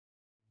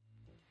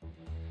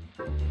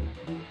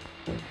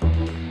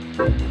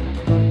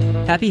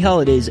Happy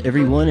holidays,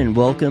 everyone, and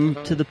welcome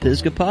to the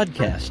Pisgah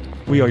Podcast.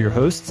 We are your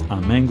hosts.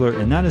 I'm Mangler,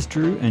 and that is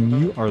Drew, and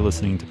you are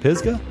listening to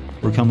Pisgah.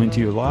 We're coming to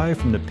you live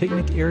from the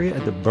picnic area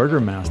at the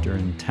Burgermaster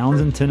in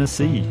Townsend,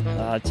 Tennessee.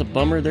 It's a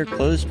bummer they're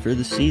closed for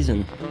the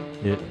season.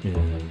 It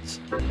is.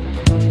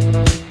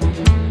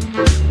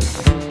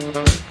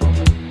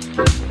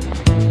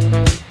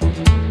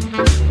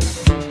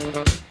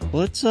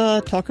 Let's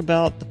talk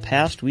about the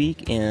past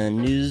week and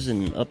news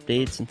and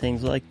updates and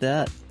things like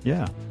that.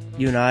 Yeah.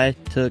 You and I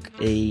took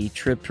a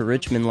trip to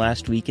Richmond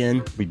last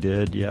weekend. We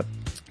did, yep.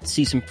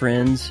 See some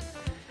friends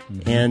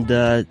and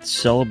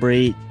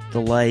celebrate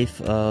the life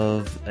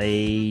of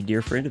a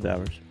dear friend of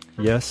ours.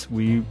 Yes,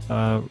 we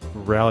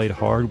rallied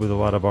hard with a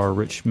lot of our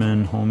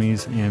Richmond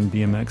homies and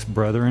BMX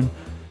brethren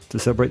to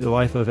celebrate the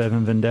life of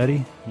Evan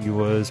Vendetti. He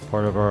was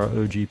part of our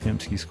OG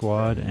Pimpski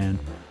squad and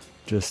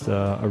just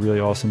a really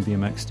awesome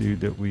BMX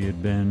dude that we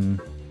had been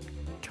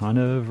kind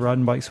of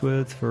riding bikes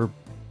with for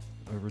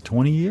over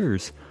 20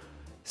 years.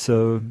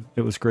 So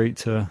it was great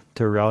to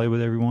rally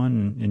with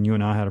everyone, and you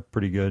and I had a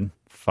pretty good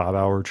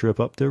 5-hour trip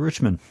up to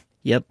Richmond.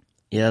 Yep.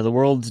 Yeah, the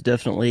world's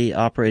definitely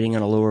operating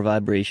on a lower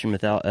vibration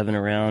without Evan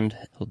around.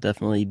 He'll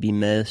definitely be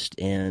missed,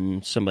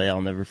 and somebody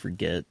I'll never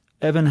forget.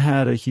 Evan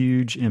had a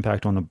huge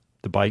impact on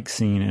the bike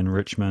scene in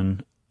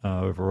Richmond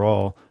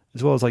overall,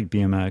 as well as like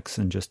BMX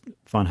and just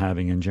fun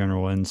having in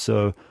general. And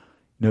so,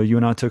 you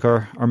and I took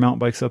our mountain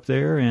bikes up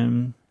there,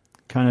 and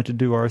kind of to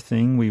do our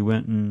thing, we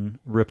went and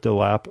ripped a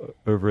lap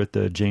over at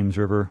the James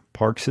River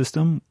Park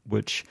System,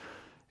 which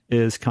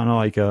is kind of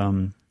like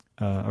a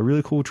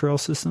really cool trail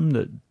system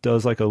that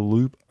does like a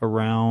loop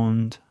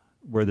around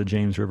where the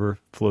James River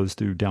flows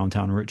through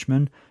downtown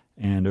Richmond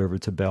and over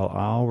to Belle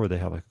Isle, where they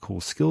have like a cool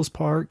skills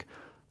park.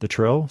 The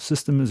trail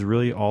system is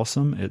really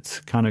awesome. It's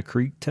kind of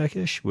creek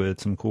tech-ish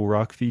with some cool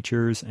rock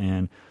features,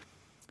 and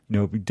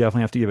we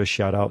definitely have to give a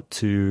shout out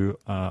to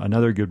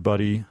another good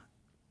buddy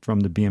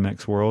from the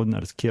BMX world, and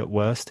that is Kit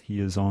West. He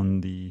is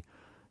on the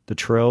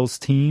trails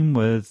team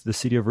with the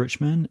city of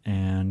Richmond,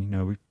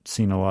 and we've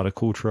seen a lot of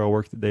cool trail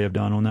work that they have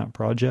done on that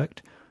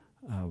project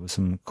with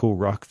some cool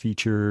rock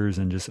features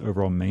and just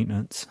overall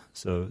maintenance.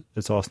 So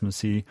it's awesome to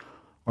see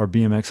our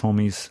BMX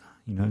homies,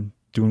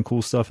 doing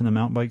cool stuff in the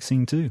mountain bike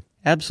scene too.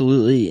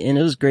 Absolutely, and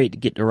it was great to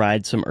get to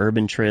ride some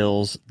urban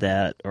trails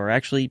that are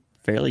actually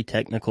fairly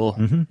technical.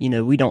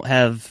 Mm-hmm. We don't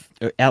have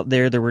out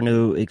there were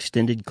no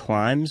extended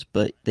climbs,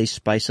 but they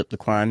spice up the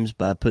climbs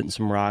by putting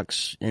some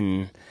rocks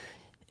in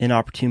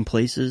inopportune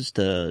places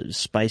to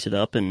spice it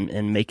up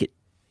and make it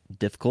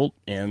difficult.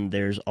 And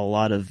there's a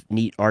lot of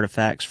neat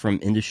artifacts from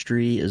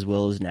industry as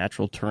well as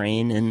natural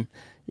terrain, and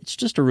it's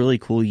just a really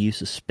cool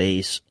use of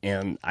space.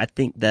 And I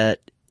think that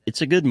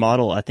it's a good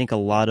model. I think a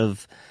lot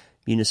of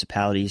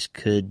municipalities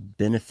could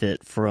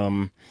benefit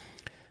from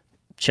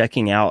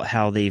checking out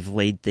how they've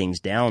laid things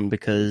down,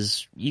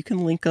 because you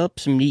can link up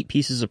some neat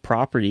pieces of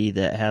property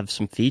that have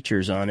some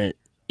features on it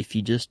if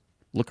you just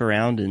look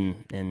around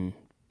and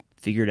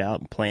figure it out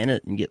and plan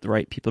it and get the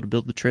right people to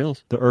build the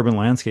trails. The urban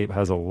landscape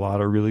has a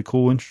lot of really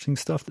cool, interesting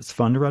stuff that's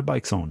fun to ride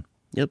bikes on.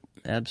 Yep,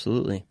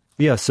 absolutely.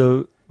 Yeah,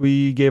 so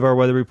we gave our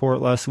weather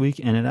report last week,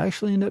 and it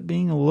actually ended up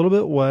being a little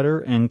bit wetter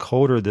and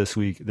colder this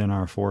week than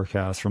our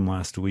forecast from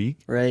last week.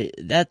 Right.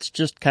 That's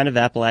just kind of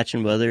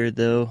Appalachian weather,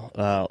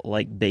 though.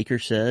 Like Baker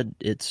said,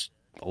 it's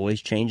always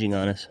changing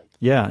on us.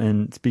 Yeah,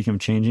 and speaking of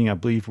changing, I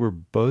believe we're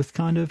both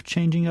kind of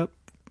changing up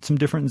some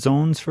different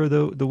zones for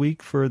the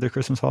week for the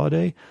Christmas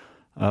holiday.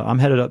 I'm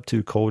headed up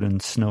to cold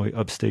and snowy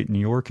upstate New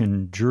York,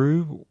 and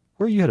Drew,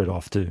 where are you headed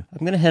off to? I'm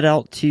going to head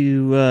out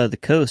to the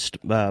coast.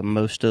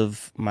 Most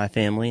of my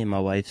family and my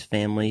wife's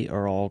family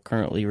are all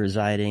currently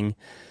residing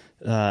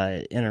in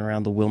and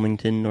around the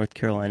Wilmington, North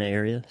Carolina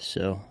area.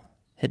 So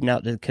heading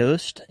out to the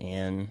coast,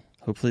 and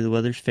hopefully the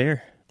weather's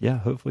fair. Yeah,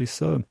 hopefully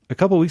so. A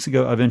couple weeks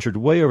ago, I ventured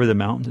way over the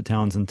mountain to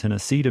Townsend,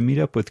 Tennessee to meet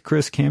up with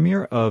Chris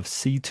Camier of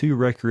C2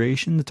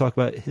 Recreation to talk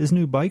about his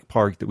new bike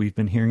park that we've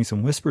been hearing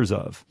some whispers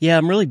of. Yeah,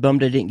 I'm really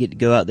bummed I didn't get to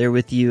go out there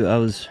with you. I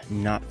was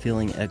not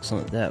feeling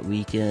excellent that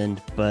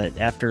weekend, but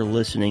after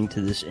listening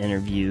to this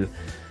interview,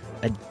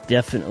 I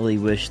definitely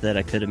wish that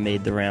I could have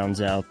made the rounds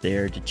out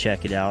there to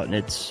check it out, and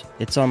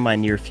it's on my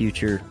near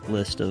future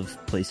list of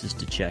places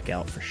to check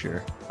out for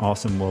sure.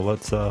 Awesome. Well,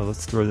 let's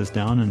throw this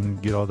down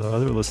and get all the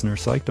other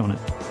listeners psyched on it.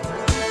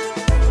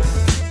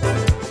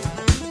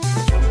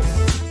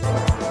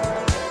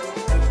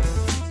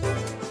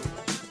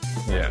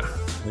 Yeah,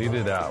 lead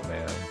it out,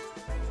 man.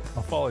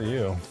 I'll follow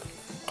you.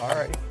 All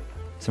right.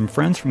 Some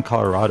friends from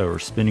Colorado are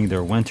spending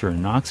their winter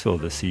in Knoxville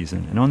this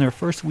season, and on their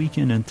first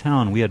weekend in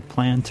town, we had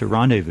planned to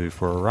rendezvous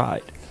for a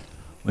ride.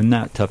 When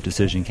that tough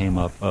decision came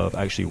up of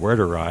actually where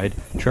to ride,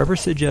 Trevor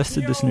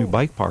suggested this new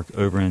bike park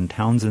over in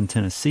Townsend,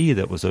 Tennessee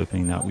that was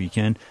opening that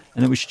weekend,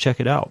 and that we should check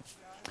it out.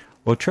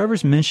 Well,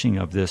 Trevor's mentioning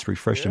of this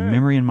refreshed a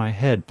memory in my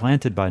head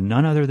planted by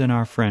none other than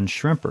our friend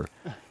Shrimper.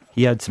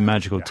 He had some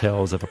magical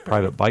tales of a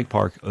private bike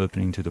park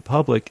opening to the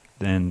public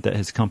and that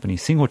his company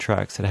Single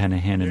Tracks had a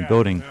hand in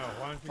building,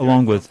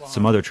 along with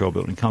some other trail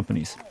building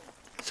companies.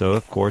 So,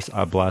 of course,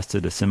 I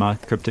blasted a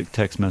semi-cryptic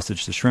text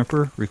message to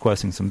Shrimper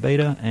requesting some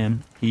beta,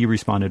 and he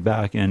responded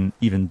back in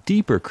even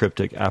deeper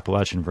cryptic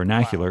Appalachian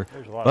vernacular,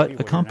 but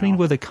accompanied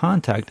with a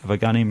contact of a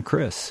guy named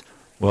Chris.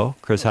 Well,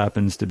 Chris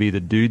happens to be the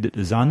dude that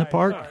designed the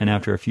park, and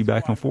after a few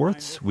back and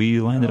forths,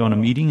 we landed on a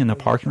meeting in the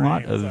parking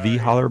lot of V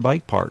Holler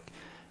Bike Park.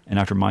 And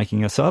after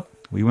miking us up,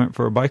 we went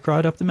for a bike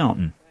ride up the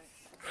mountain.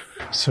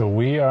 So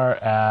we are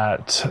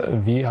at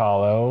V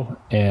Hollow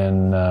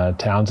in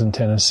Townsend,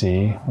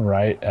 Tennessee,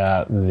 right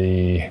at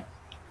the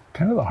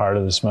kind of the heart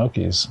of the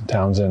Smokies.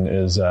 Townsend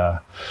is an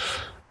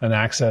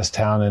access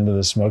town into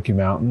the Smoky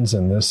Mountains,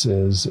 and this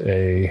is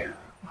a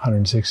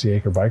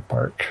 160-acre bike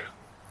park.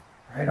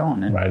 Right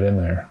on. And right in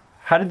there.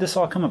 how did this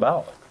all come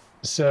about?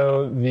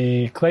 So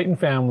the Clayton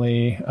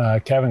family,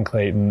 Kevin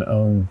Clayton,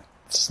 owned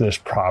this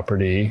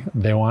property.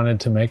 They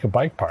wanted to make a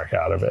bike park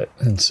out of it.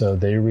 And so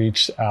they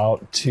reached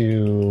out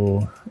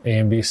to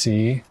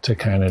AMBC to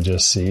kind of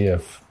just see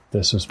if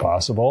this was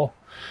possible.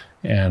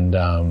 And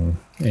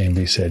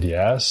AMB said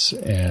yes.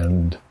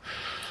 And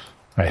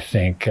I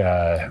think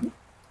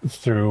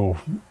through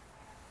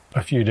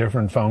a few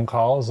different phone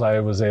calls, I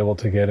was able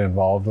to get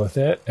involved with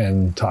it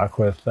and talk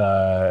with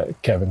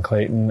Kevin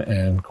Clayton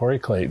and Corey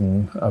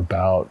Clayton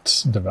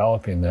about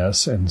developing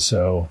this. And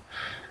so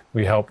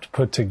we helped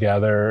put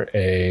together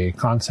a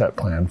concept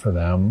plan for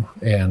them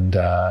and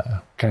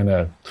kind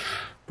of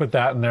put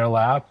that in their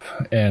lap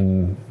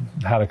and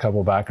had a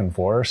couple back and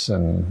forths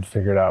and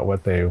figured out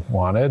what they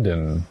wanted.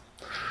 And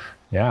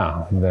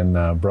yeah,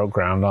 then broke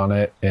ground on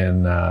it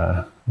in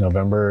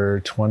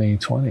November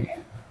 2020.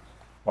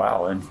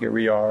 Wow, and here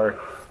we are,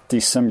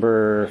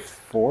 December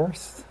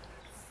 4th,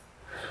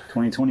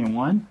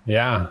 2021?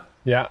 Yeah.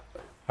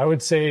 I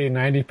would say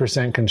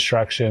 90%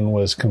 construction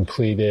was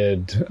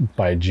completed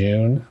by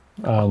June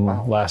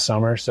last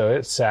summer. So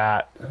it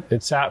sat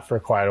for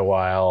quite a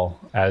while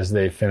as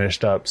they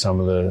finished up some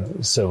of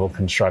the civil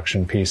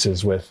construction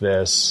pieces with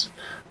this,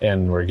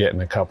 and we're getting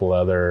a couple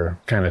other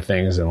kind of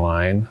things in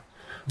line.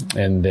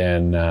 And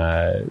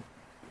then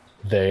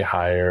they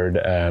hired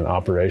an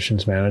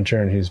operations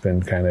manager, and he's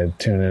been kind of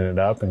tuning it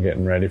up and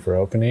getting ready for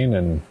opening.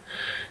 And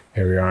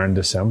here we are in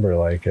December,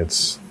 like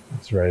it's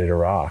ready to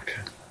rock.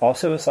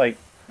 Also, it's like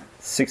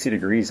 60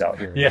 degrees out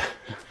here.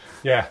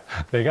 Yeah.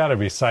 They got to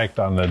be psyched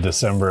on the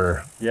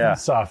December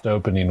soft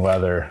opening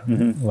weather.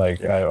 Mm-hmm.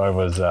 Like I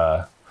was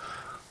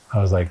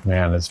like,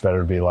 man, it's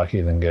better to be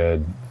lucky than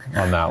good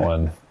on that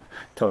one.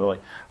 Totally.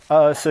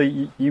 So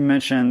you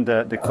mentioned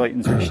that the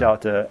Claytons reached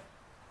out to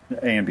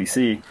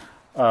AMBC.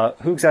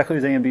 Who exactly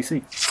is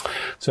AMBC?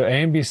 So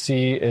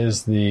AMBC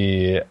is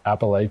the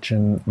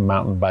Appalachian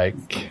Mountain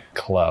Bike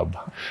Club,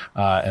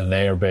 and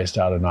they are based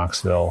out of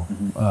Knoxville,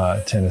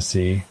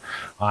 Tennessee.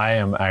 I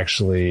am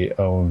actually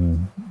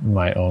own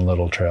my own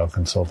little trail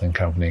consulting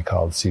company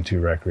called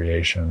C2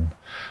 Recreation,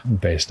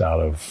 based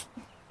out of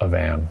a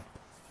van.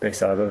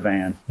 Based out of a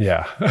van.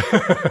 Yeah.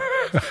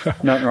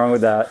 Nothing wrong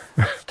with that.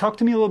 Talk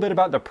to me a little bit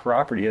about the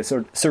property. It's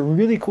a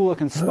really cool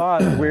looking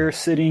spot. We're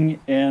sitting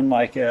in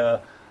like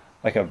a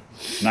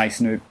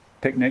nice new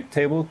picnic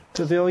table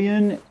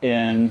pavilion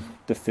in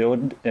the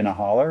field in a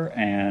holler,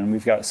 and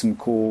we've got some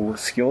cool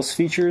skills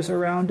features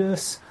around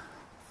us.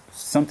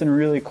 Something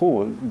really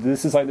cool.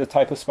 This is like the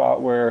type of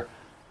spot where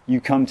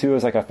you come to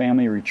as like a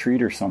family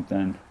retreat or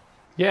something.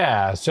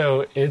 Yeah,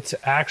 so it's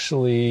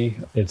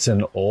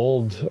an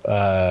old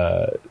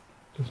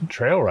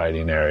trail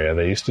riding area.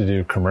 They used to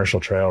do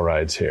commercial trail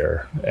rides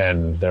here,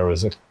 and there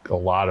was a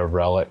lot of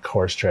relic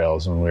horse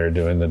trails when we were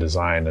doing the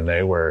design, and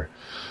they were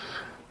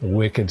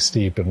wicked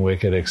steep and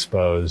wicked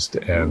exposed,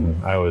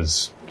 and I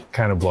was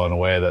kind of blown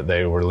away that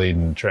they were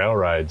leading trail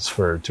rides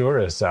for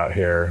tourists out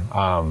here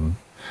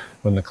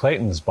when the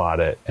Claytons bought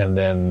it. And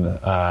then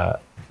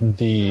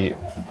the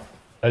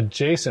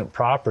adjacent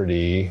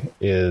property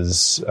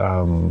is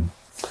called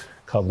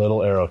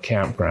Little Arrow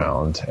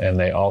Campground, and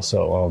they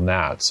also own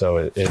that. So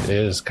it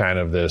is kind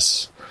of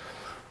this,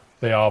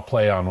 they all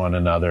play on one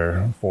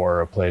another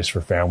for a place for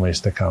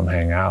families to come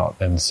hang out.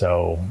 And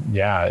so,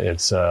 yeah,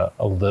 it's a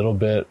little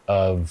bit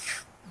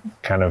of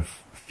kind of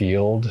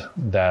field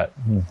that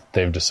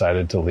they've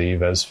decided to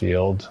leave as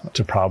field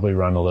to probably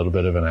run a little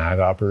bit of an ag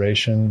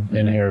operation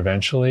in here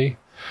eventually.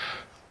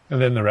 And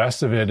then the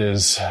rest of it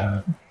is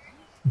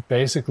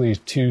basically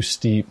two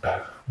steep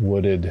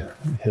wooded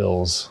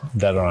hills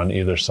that are on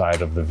either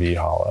side of the V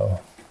Hollow.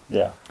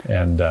 Yeah.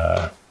 And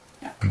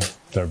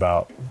they're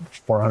about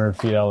 400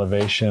 feet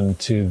elevation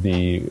to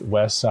the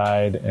west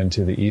side, and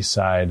to the east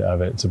side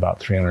of it, it's about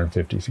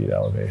 350 feet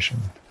elevation.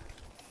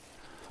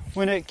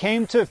 When it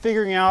came to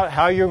figuring out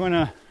how you're going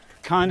to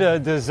kind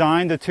of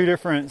design the two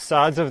different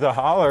sides of the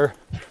holler,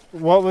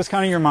 what was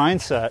kind of your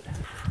mindset?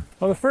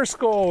 Well, the first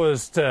goal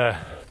was to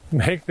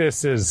make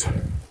this as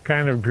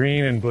kind of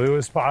green and blue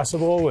as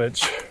possible,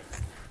 which,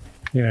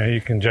 you know,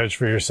 you can judge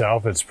for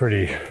yourself. It's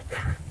pretty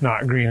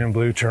not green and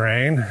blue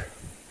terrain.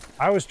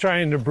 I was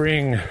trying to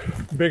bring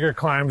bigger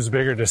climbs,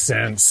 bigger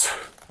descents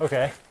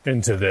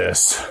into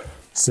this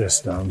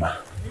system.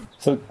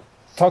 So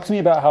talk to me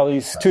about how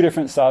these two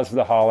different sides of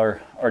the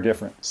holler are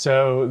different?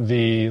 So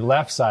the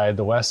left side,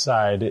 the west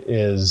side,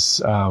 is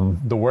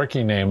the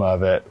working name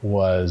of it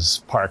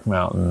was Park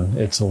Mountain.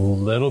 It's a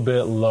little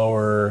bit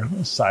lower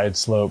side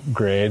slope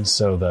grade,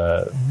 so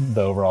the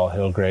overall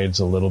hill grade's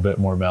a little bit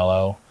more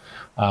mellow.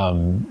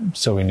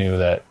 So we knew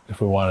that if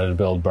we wanted to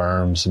build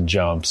berms and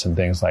jumps and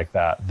things like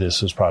that,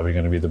 this was probably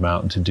going to be the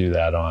mountain to do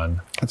that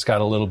on. It's got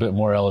a little bit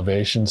more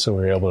elevation, so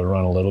we were able to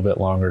run a little bit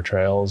longer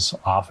trails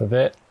off of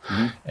it.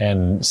 Mm-hmm.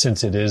 And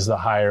since it is the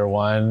higher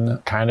one,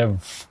 kind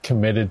of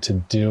committed to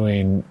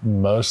doing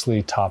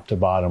mostly top to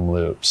bottom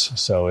loops.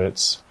 So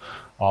it's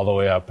all the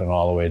way up and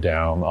all the way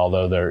down,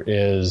 although there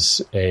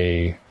is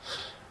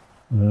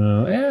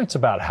it's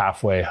about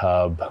halfway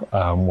hub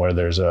where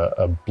there's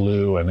a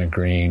blue and a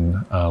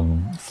green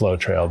flow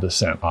trail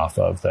descent off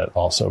of that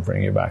also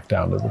bring you back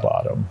down to the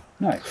bottom.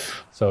 Nice.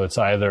 So it's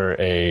either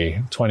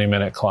a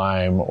 20-minute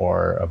climb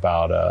or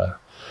about a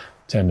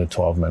 10 to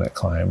 12-minute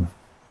climb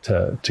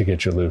to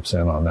get your loops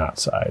in on that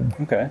side.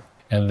 Okay.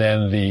 And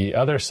then the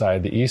other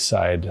side, the east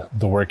side,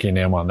 the working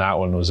name on that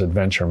one was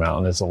Adventure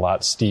Mountain. It's a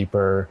lot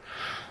steeper.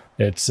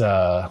 It's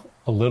a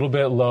little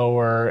bit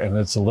lower, and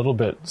it's a little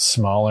bit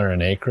smaller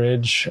in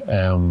acreage.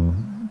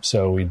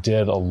 So we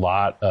did a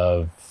lot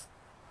of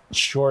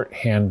short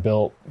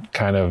hand-built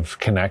kind of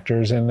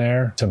connectors in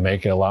there to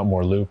make it a lot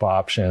more loop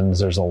options.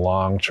 There's a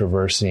long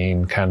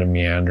traversing kind of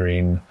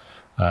meandering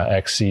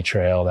XC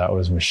trail that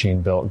was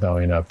machine built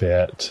going up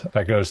it.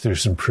 That goes through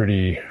some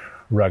pretty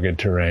rugged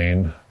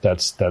terrain.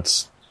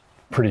 That's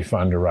pretty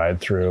fun to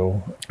ride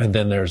through. And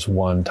then there's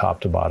one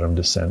top to bottom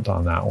descent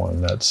on that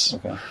one.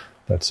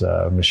 That's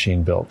a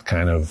machine built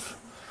kind of,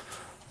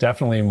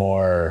 definitely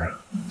more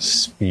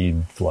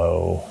speed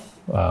flow,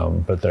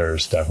 but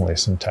there's definitely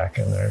some tech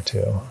in there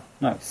too.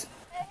 Nice.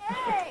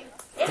 Hey,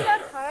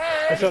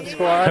 what's up,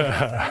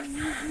 squad?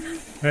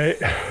 Hey,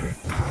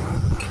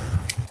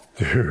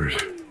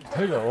 dude.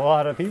 There's a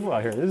lot of people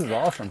out here. This is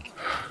awesome.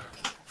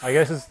 I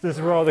guess this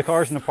is where all the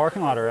cars in the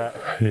parking lot are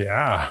at.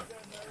 Yeah.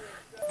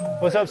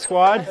 What's up,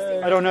 squad?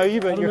 I don't know you,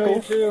 but you're cool.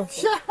 You too.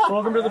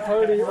 Welcome to the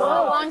party. Oh,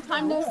 long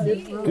time no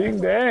see. Ding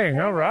dang.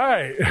 All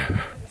right.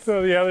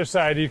 So the other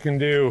side, you can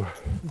do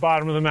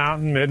bottom of the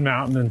mountain, mid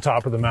mountain, and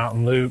top of the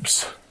mountain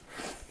loops,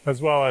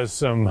 as well as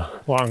some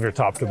longer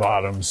top to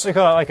bottoms. They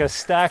call it like a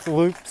stack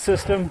loop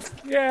system.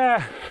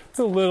 Yeah, it's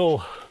a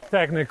little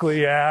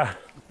technically, yeah.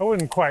 I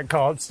wouldn't quite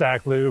call it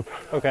stack loop.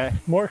 Okay.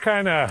 More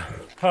kind of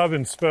hub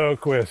and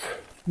spoke with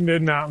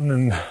mid mountain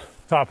and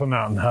top of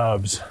mountain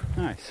hubs.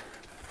 Nice.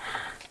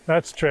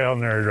 That's trail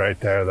nerd right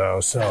there,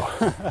 though. So,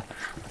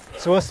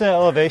 so what's the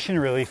elevation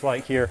relief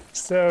like here?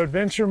 So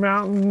Adventure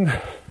Mountain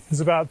is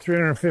about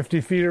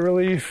 350 feet of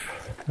relief,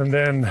 and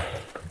then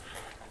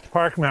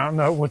Park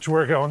Mountain, which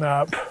we're going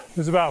up,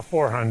 is about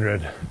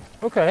 400.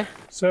 Okay.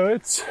 So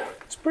it's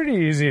pretty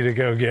easy to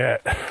go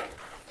get a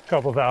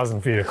couple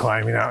thousand feet of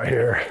climbing out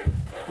here.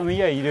 I mean,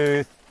 yeah, you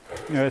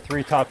do,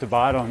 3 top to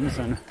bottoms,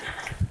 and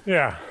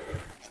yeah,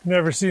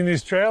 never seen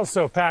these trails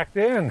so packed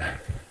in.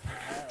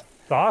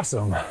 It's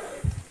awesome.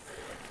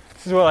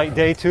 This is what, like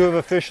day 2 of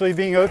officially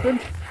being open?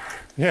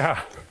 Yeah,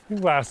 I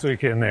think last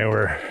weekend they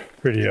were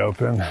pretty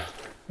open.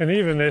 And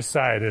even this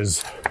side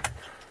is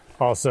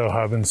also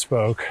hub and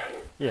spoke.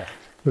 Yeah.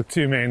 With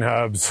 2 main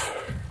hubs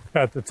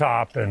at the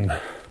top and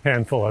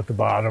handful at the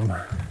bottom.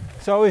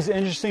 It's always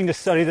interesting to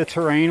study the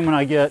terrain when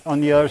I get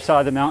on the other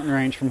side of the mountain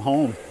range from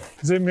home.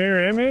 Is it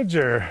mirror image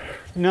or?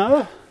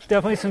 No,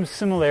 definitely some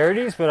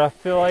similarities, but I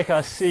feel like I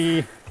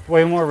see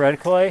way more red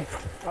clay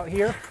out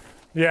here.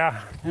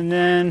 Yeah. And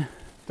then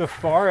the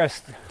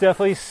forest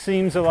definitely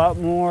seems a lot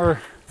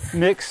more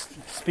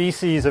mixed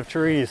species of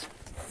trees.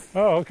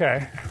 Oh,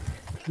 okay.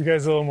 You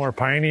guys a little more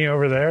piney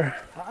over there?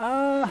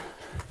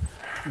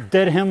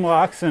 Dead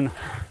hemlocks and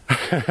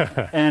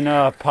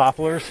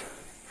poplars.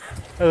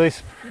 At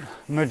least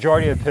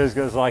majority of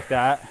Pisgah's like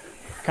that.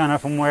 Kind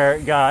of from where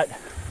it got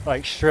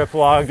like strip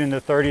logged in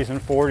the 30s and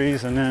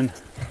 40s, and then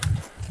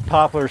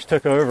poplars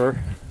took over.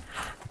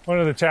 One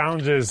of the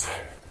challenges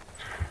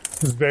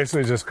is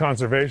basically just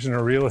conservation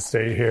of real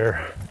estate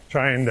here,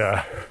 trying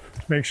to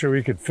make sure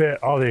we could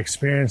fit all the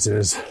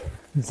experiences.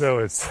 And so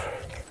it's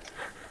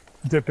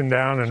dipping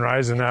down and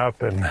rising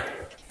up and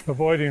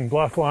avoiding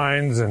bluff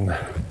lines and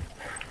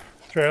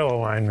trail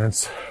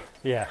alignments.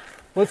 Yeah.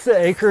 What's the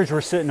acreage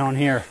we're sitting on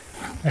here?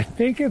 I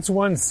think it's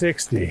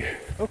 160.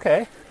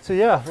 Okay. So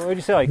yeah, what would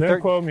you say? Like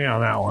Don't quote me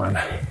on that one.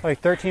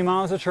 Like 13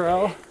 miles of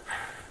trail?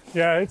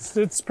 Yeah,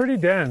 it's pretty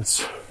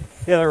dense.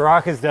 Yeah, the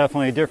rock is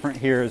definitely different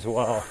here as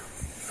well.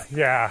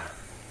 Yeah.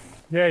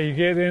 Yeah, you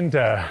get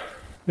into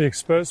the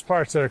exposed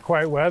parts that are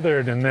quite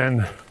weathered, and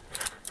then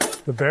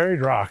the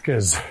buried rock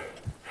is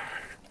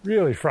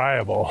really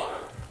friable.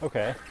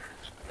 Okay.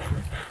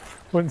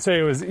 Wouldn't say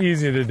it was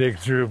easy to dig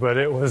through, but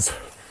it was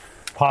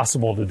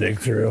possible to dig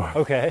through.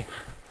 Okay.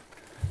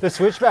 The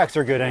switchbacks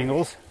are good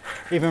angles,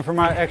 even for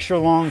my extra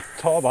long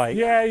tall bike.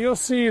 Yeah, you'll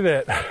see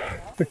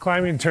that the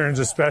climbing turns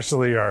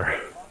especially are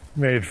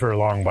made for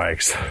long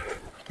bikes.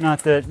 Not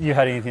that you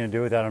had anything to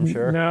do with that, I'm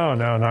sure. No,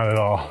 not at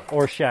all.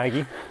 Or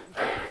Shaggy.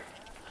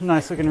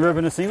 Nice looking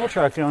ribbon of single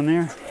track down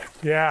there.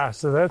 Yeah,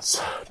 so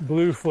that's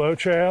Blue Flow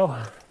Trail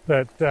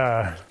that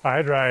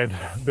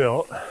iDride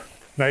built.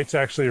 Knight's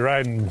actually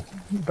riding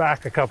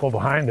back a couple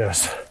behind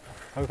us.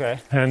 Okay.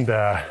 And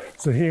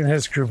so he and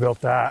his crew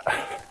built that.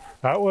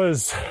 That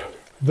was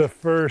the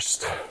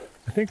first,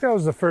 I think that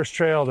was the first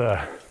trail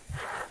to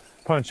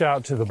punch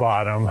out to the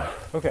bottom.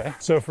 Okay.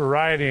 So for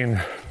riding,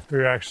 we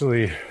were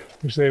actually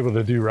able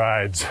to do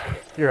rides.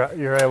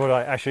 You're able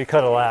to actually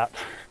cut a lap.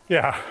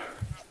 Yeah,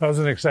 that was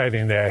an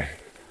exciting day.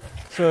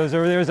 So is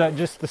over there, is that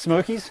just the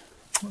Smokies?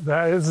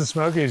 That is the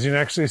Smokies. You can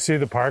actually see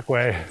the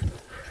parkway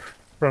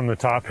from the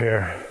top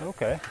here.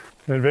 Okay.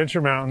 And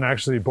Adventure Mountain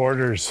actually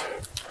borders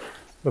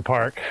the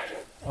park.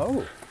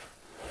 Oh.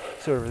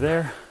 So over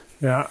there.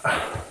 Yeah.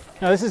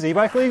 Now this is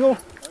e-bike legal?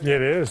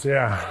 It is,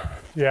 yeah.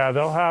 Yeah,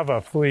 they'll have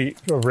a fleet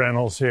of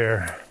rentals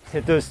here.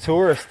 Hit those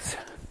tourists.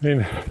 I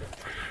mean,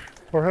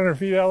 400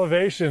 feet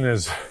elevation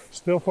is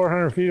still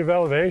 400 feet of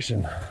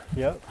elevation.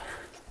 Yep.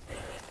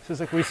 So it's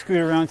like we scoot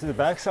around to the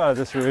backside of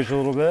this ridge a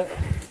little bit.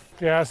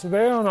 Yeah, so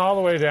they own all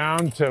the way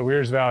down to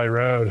Weirs Valley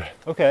Road.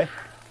 Okay.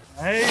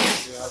 Hey,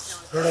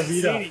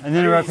 And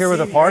then we're up here with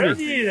a party.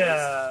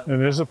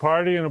 And there's a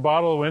party and a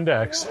bottle of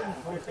Windex.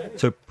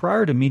 So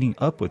prior to meeting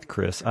up with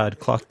Chris, I had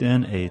clocked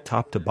in a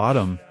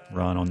top-to-bottom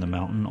run on the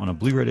mountain on a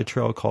blue-rated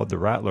trail called the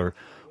Rattler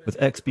with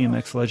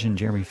ex-BMX legend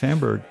Jeremy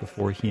Famberg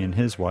before he and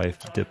his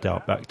wife dipped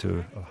out back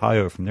to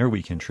Ohio from their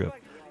weekend trip.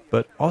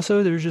 But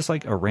also there's just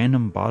like a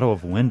random bottle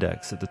of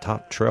Windex at the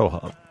top trail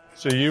hub.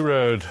 So you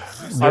rode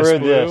this I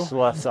rode blue? this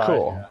left side.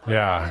 Cool.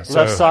 Yeah.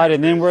 Left side,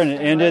 and then when it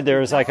ended, there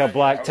was like a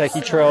black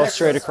techie trail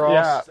straight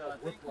across.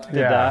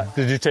 Yeah. that.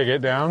 Did you take it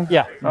down?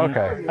 Yeah.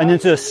 Okay. And then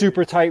to the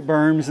super tight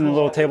berms and the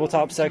little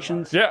tabletop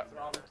sections. Yeah.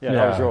 Yeah,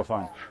 that was real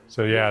fun.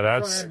 So yeah,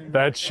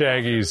 that's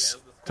Shaggy's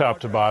top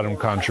to bottom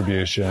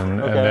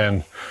contribution. Okay. And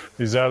then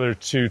these other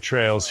two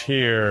trails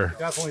here,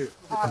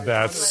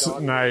 that's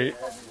Knight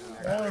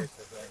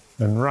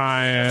and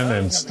Ryan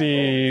and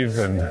Steve,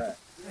 and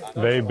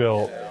they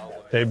built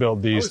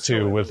these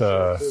two with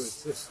a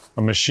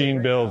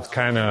machine build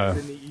kind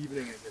of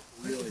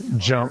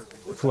jump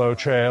flow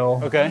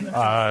trail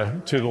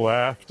to the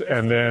left,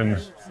 and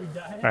then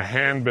a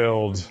hand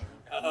build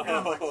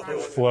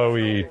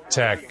flowy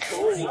tech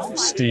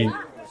steep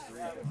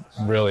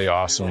really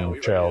awesome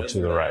trail to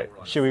the right.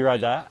 Should we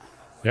ride that?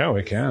 Yeah,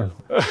 we can.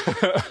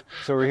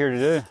 So we're here to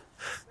do.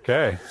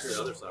 Okay.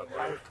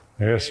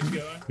 I guess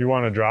you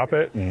want to drop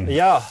it?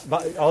 Yeah,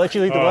 but I'll let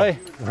you lead the way.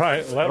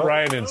 Right. Let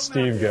Ryan and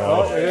Steve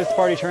go. Oh, there's the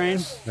party train.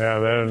 Yeah,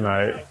 they're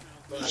tonight.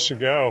 Should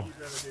go.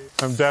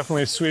 I'm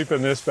definitely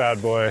sweeping this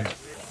bad boy.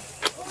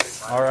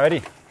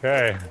 Alrighty.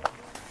 Okay.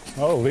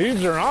 Oh,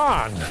 leaves are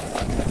on.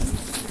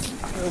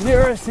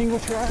 Near a single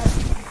track.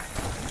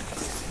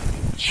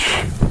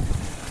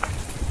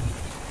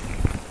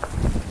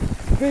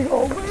 Big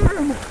old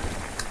berm.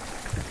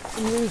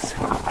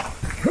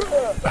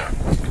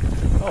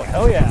 Oh,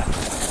 hell yeah.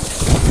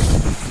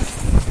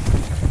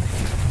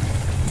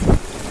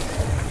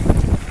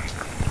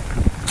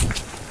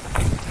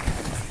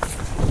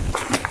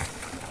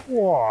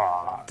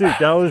 Whoa. Dude,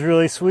 that was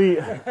really sweet.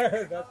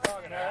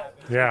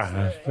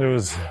 Yeah,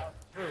 it's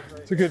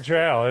a good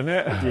trail, isn't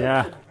it?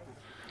 Yeah.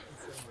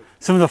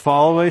 Some of the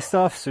fall away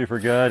stuff, super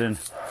good. And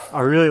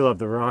I really love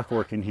the rock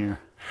work in here.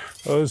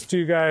 Those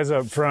two guys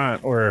up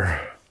front were...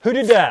 Who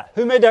did that?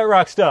 Who made that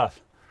rock stuff?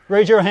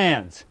 Raise your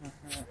hands.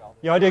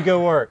 Y'all did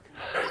good work.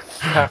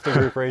 Half the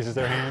group raises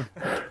their hand.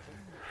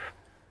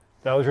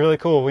 That was really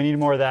cool. We need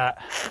more of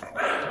that.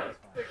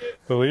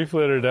 The leaf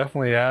litter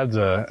definitely adds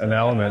an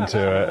element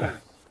to it.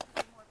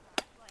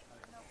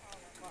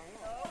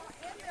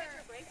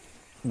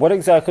 What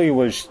exactly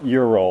was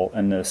your role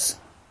in this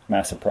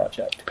massive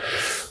project?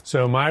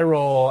 So my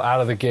role out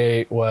of the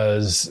gate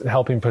was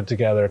helping put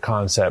together a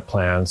concept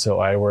plan. So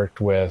I worked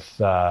with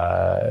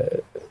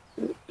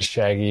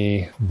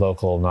Shaggy,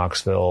 local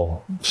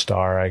Knoxville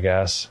star, I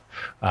guess.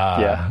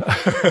 Brian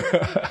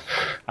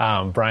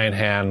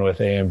Hand with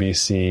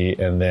AMBC,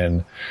 and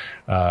then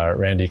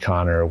Randy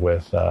Connor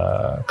with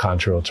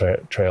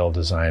Contrail Trail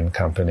Design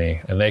Company.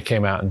 And they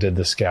came out and did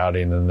the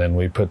scouting, and then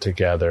we put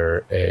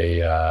together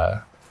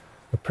a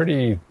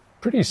pretty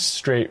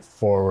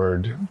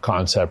straightforward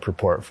concept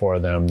report for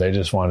them. They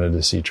just wanted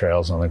to see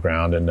trails on the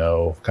ground and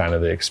know kind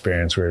of the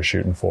experience we were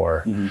shooting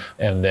for. Mm-hmm.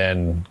 And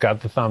then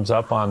got the thumbs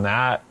up on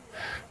that,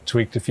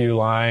 tweaked a few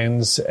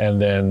lines, and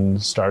then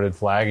started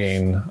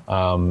flagging.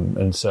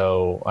 And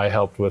so I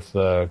helped with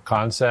the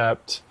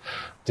concept,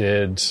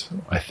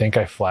 I think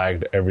I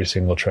flagged every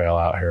single trail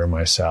out here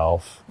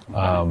myself,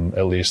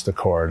 at least the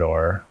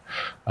corridor.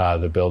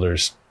 The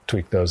builders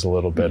tweaked those a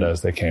little bit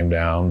as they came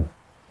down.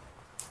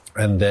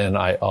 And then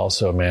I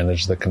also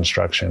managed the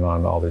construction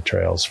on all the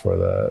trails for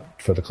the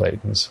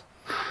Claytons.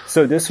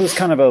 So this was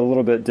kind of a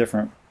little bit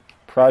different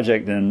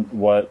project than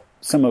what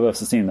some of us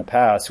have seen in the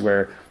past,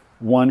 where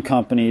one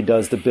company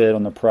does the bid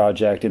on the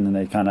project and then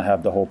they kind of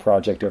have the whole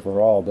project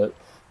overall. But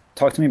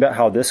talk to me about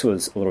how this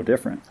was a little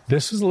different.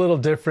 This was a little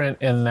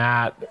different in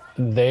that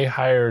they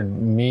hired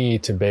me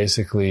to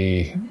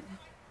basically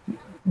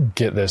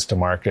get this to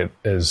market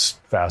as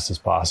fast as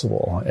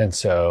possible. And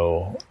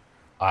so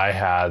I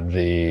had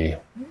the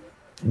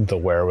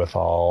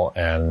wherewithal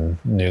and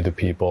knew the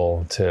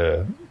people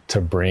to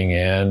bring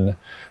in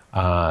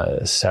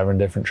 7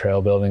 different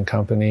trail building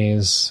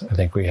companies. I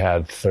think we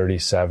had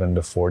 37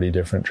 to 40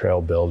 different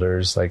trail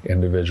builders, like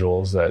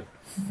individuals that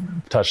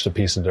touched a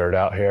piece of dirt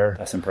out here.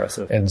 That's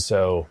impressive. And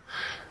so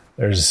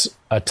there's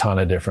a ton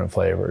of different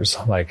flavors.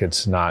 Like,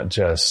 it's not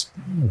just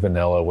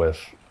vanilla with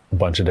a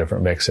bunch of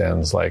different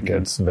mix-ins. Like,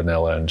 it's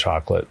vanilla and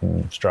chocolate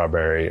and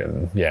strawberry.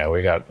 And yeah,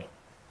 we got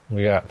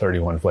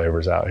 31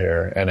 flavors out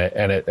here. And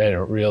it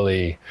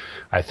really,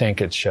 I think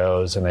it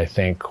shows. And I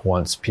think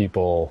once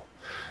people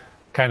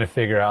kind of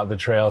figure out the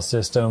trail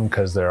system,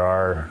 because there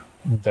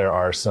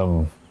are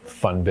some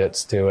fun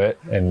bits to it,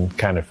 and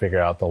kind of figure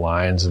out the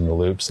lines and the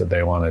loops that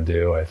they want to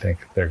do, I think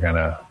they're going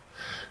to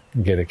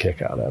get a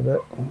kick out of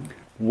it.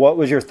 What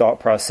was your thought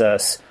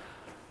process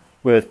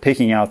with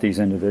picking out these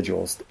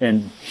individuals?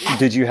 And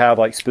did you have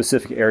like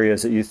specific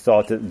areas that you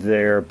thought that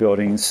their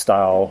building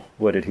style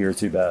would adhere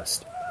to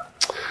best?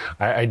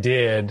 I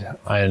did,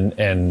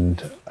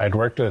 and I'd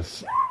worked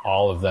with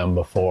all of them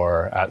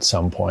before at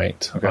some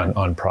point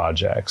on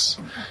projects.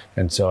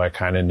 And so I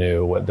kind of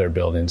knew what their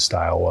building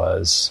style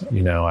was.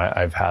 You know,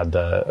 I've had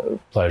the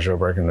pleasure of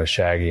working with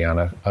Shaggy on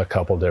a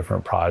couple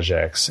different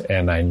projects,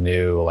 and I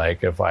knew,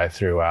 like, if I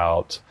threw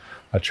out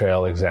a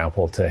trail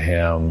example to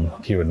him,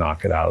 he would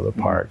knock it out of the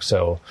park.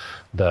 So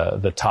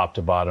the top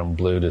to bottom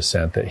blue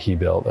descent that he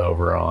built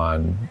over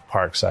on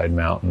Parkside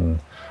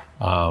Mountain,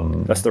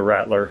 that's the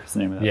Rattler, is the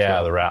name of that. Yeah,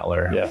 trail. the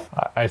Rattler. Yeah.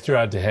 I threw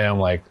out to him,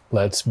 like,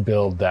 let's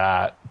build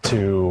that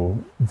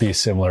to be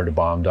similar to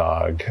Bomb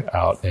Dog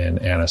out in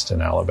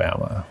Anniston,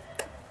 Alabama.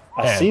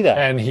 I see that.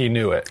 And he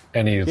knew it.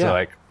 And he was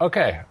like,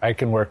 okay, I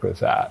can work with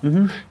that.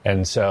 Mm-hmm.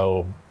 And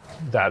so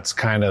that's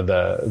kind of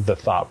the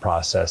thought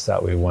process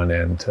that we went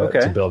into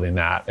to building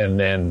that. And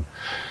then,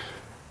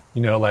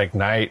 you know, like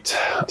Knight,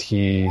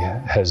 he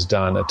has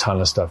done a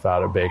ton of stuff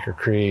out at Baker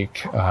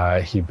Creek.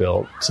 He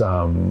built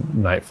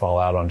Nightfall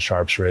out on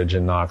Sharps Ridge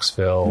in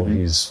Knoxville.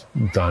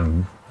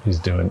 Mm-hmm. He's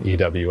doing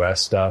EWS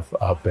stuff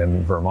up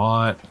in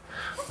Vermont.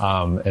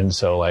 And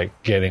so,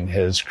 like, getting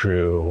his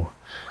crew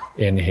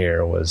in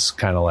here was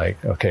kind of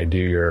like, okay, do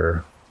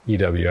your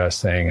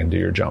EWS thing and do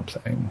your jump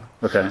thing.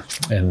 Okay.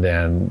 And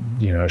then,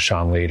 you know,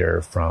 Sean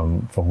Leader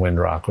from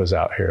Windrock was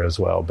out here as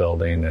well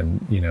building,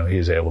 and, you know,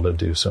 he's able to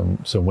do some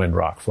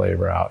Windrock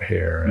flavor out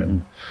here.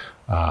 And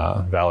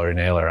Valerie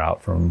Naylor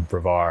out from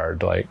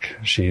Brevard, like,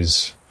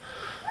 she's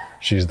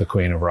the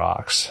queen of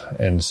rocks.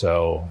 And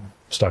so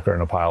stuck her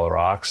in a pile of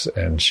rocks,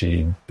 and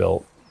she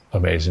built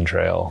amazing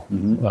trail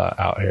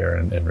out here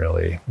and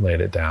really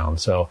laid it down.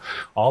 So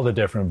all the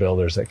different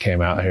builders that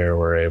came out here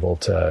were able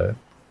to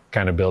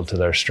kind of build to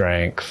their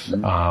strength.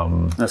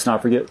 Let's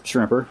not forget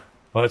Shrimper.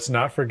 Let's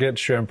not forget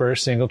Shrimper.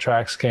 Single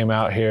Tracks came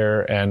out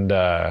here and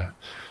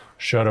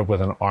showed up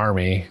with an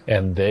army,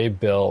 and they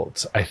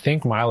built, I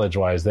think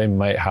mileage-wise, they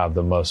might have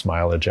the most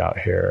mileage out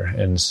here.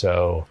 And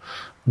so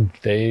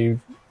they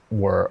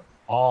were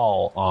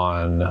all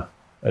on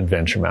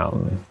Adventure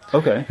Mountain.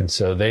 Okay. And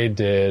so they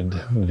did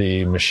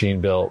the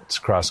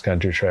machine-built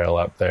cross-country trail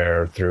up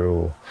there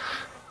through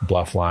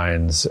bluff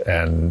lines,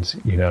 and,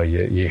 you know,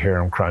 you hear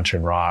them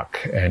crunching rock,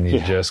 and you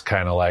just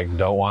kind of like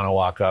don't want to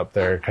walk up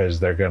there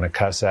because they're going to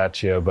cuss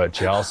at you, but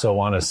you also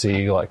want to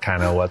see like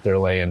kind of what they're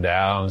laying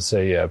down.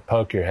 So you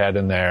poke your head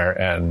in there,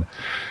 and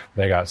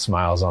they got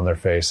smiles on their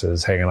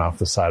faces hanging off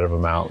the side of a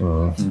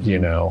mountain, you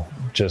know,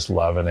 just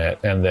loving it.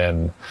 And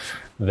then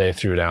they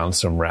threw down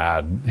some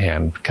rad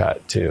hand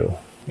cut too.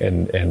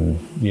 And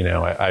you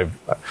know, I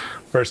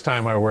first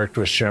time I worked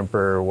with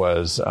Shrimper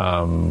was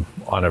on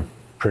a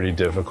pretty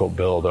difficult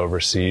build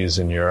overseas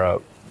in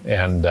Europe.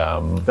 And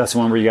that's the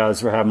one where you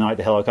guys were having like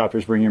the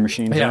helicopters bring your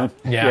machines in?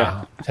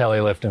 Yeah. Heli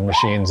lifting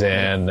machines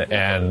in,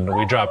 and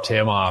we dropped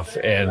him off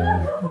in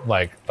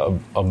like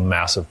a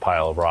massive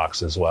pile of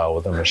rocks as well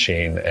with a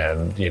machine,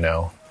 and, you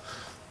know,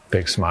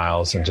 big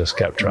smiles, and just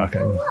kept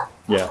trucking.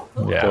 Yeah.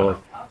 Totally.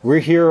 We're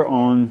here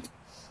on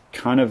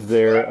kind of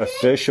their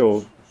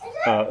official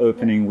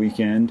opening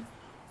weekend,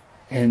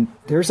 and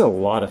there's a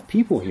lot of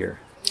people here.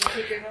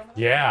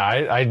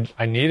 Yeah,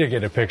 I need to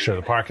get a picture of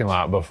the parking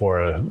lot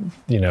before,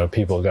 you know,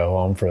 people go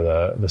home for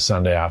the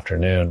Sunday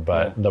afternoon.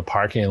 But the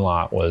parking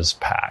lot was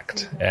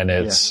packed, and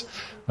it's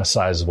a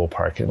sizable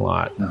parking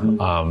lot.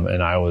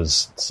 And I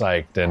was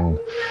psyched, and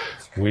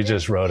we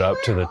just rode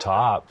up to the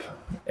top,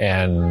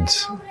 and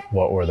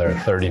what were there,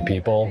 30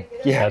 people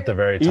at the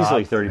very top,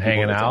 easily 30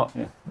 hanging people out?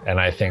 Yeah. And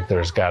I think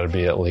there's got to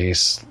be at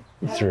least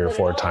 3 or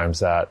 4 times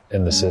that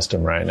in the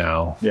system right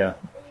now. Yeah.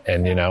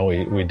 And, you know,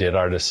 we did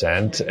our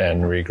descent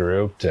and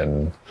regrouped,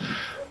 and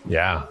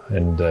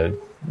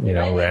you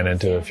know, ran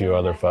into a few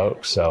other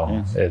folks.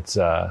 So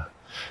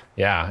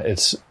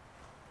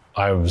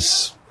I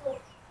was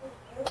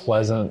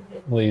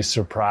pleasantly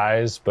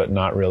surprised, but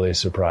not really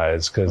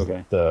surprised, because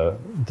the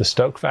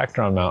stoke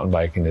factor on mountain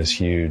biking is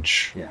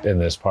huge in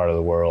this part of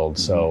the world.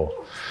 So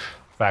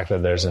the fact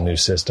that there's a new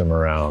system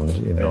around,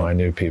 you know, I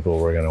knew people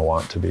were going to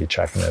want to be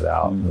checking it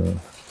out.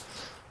 And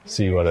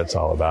see what it's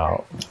all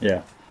about.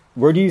 Yeah.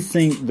 Where do you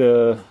think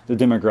the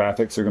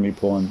demographics are going to be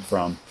pulling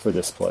from for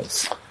this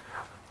place?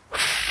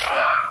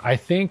 I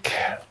think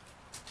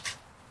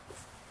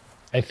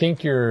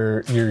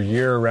your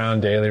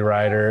year-round daily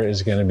rider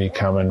is going to be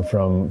coming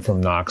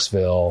from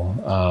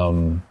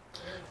Knoxville.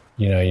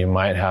 You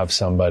might have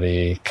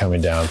somebody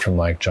coming down from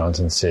like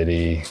Johnson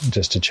City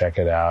just to check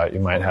it out. You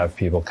might have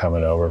people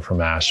coming over from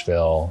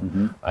Asheville.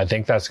 Mm-hmm. I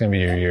think that's going to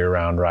be your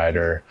year-round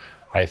rider.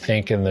 I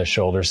think in the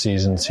shoulder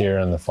seasons here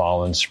in the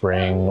fall and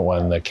spring,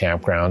 when the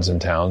campgrounds in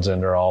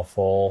Townsend are all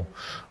full,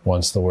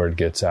 once the word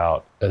gets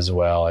out as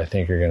well, I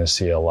think you're going to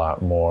see a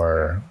lot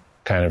more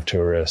kind of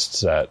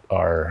tourists that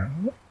are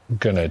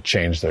going to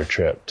change their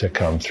trip to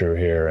come through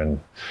here and,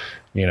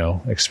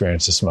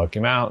 experience the Smoky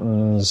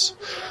Mountains,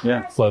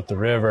 float the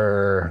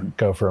river,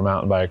 go for a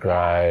mountain bike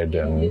ride.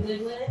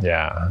 And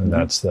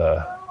that's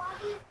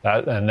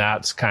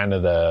kind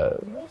of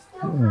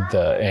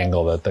the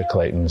angle that the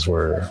Claytons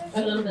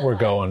were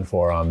going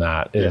for on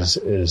that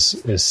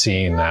is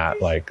seeing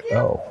that like,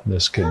 oh,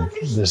 this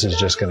is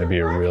just going to be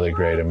a really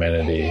great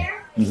amenity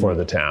for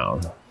the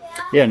town.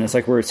 Yeah. And it's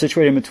like we're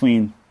situated in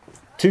between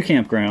two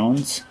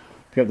campgrounds.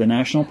 We have the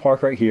national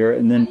park right here,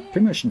 and then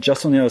pretty much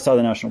just on the other side of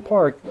the national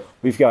park,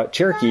 we've got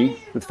Cherokee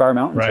with Fire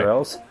Mountain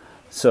Trails.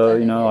 So,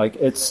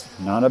 it's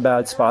not a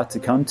bad spot to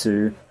come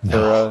to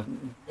for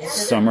a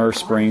summer,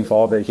 spring,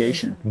 fall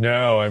vacation.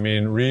 No, I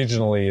mean,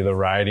 regionally, the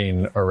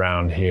riding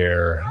around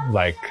here,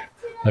 like,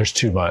 there's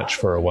too much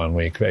for a 1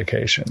 week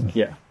vacation.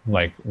 Yeah.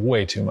 Like,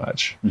 way too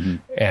much. Mm-hmm.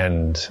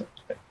 And,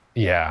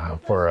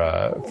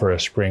 for a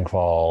spring,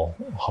 fall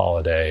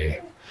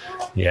holiday,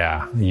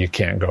 you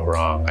can't go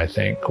wrong, I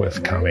think,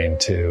 with coming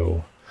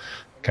to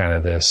kind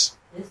of this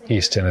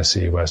East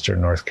Tennessee,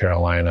 Western North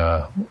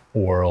Carolina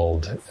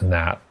world, and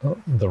that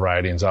the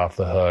riding's off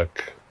the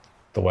hook,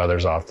 the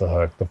weather's off the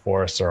hook, the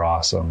forests are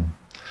awesome.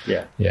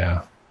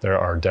 Yeah. There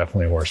are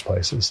definitely worse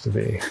places to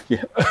be.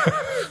 Yeah.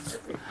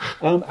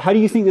 How do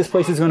you think this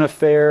place is going to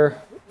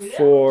fare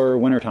for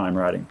wintertime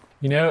riding?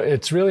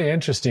 It's really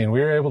interesting.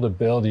 We were able to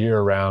build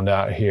year-round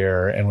out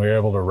here, and we were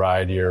able to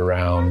ride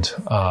year-round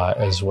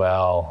as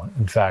well.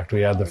 In fact,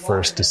 we had the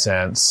first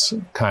descents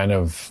kind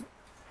of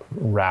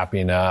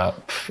wrapping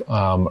up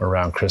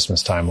around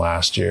Christmas time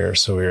last year,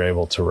 so we were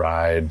able to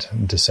ride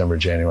December,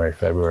 January,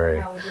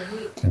 February.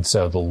 And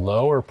so the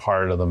lower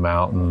part of the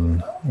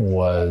mountain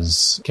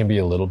can be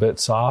a little bit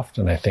soft,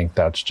 and I think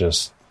that's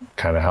just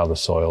kind of how the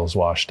soils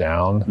wash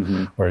down.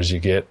 Mm-hmm. Whereas you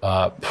get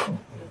up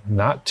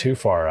not too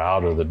far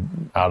out of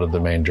the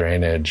main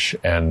drainage,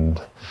 and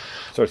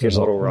so there's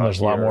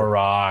a lot more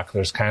rock.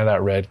 There's kind of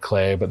that red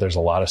clay, but there's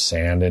a lot of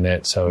sand in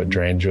it, so it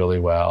drains really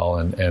well.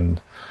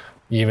 And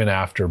even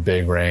after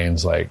big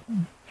rains, like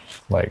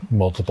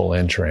multiple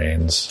inch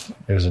rains,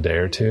 it was a day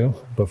or two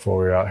before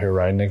we were out here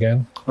riding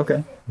again.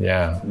 Okay.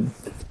 Yeah.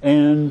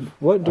 And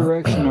what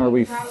direction are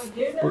we?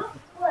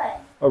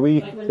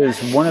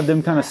 Is one of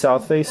them kind of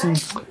south facing?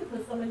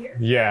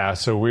 Yeah,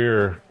 so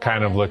we're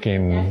kind of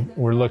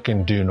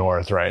looking due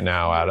north right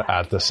now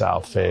at the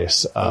south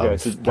face of Okay,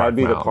 so that'd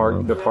be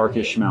the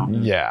parkish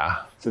mountain. Yeah.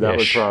 So that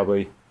would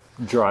probably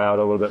dry out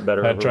a little bit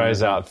better. That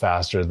dries out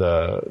faster.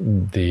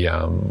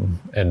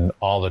 And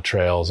all the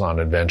trails on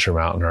Adventure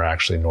Mountain are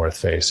actually north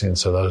facing,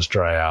 so those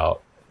dry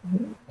out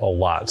a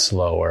lot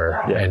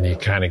slower, and you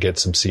kind of get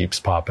some seeps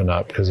popping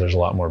up because there's a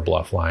lot more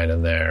bluff line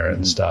in there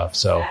and stuff.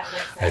 So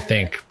I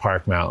think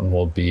Park Mountain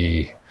will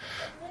be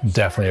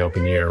definitely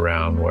open year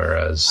round,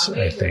 whereas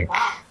I think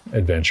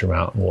Adventure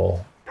Mountain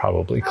will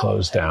probably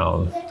close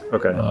down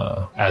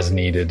as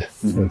needed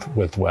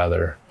with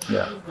weather.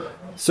 Yeah.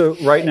 So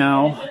right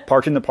now,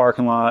 parked in the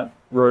parking lot,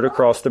 rode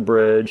across the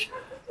bridge.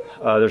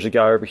 There's a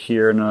guy over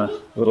here in a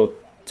little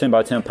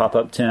 10x10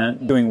 pop-up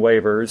tent doing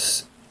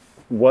waivers.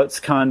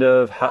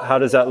 How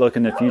does that look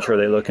in the future? Are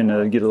they looking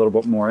to get a little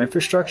bit more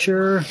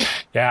infrastructure?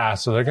 Yeah,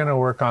 so they're going to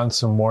work on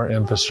some more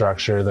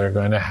infrastructure. They're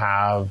going to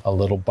have a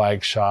little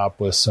bike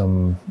shop with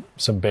some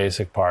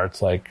basic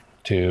parts like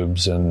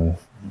tubes and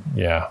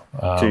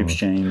tubes,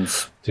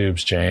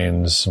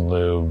 chains, some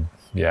lube.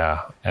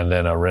 Yeah, and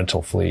then a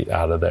rental fleet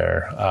out of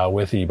there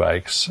with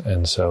e-bikes.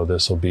 And so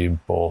this will be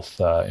both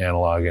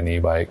analog and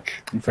e-bike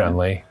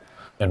friendly.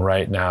 And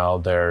right now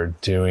they're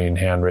doing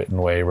handwritten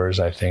waivers.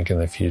 I think in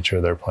the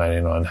future they're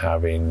planning on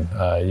having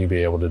you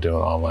be able to do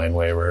an online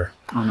waiver.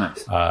 Oh,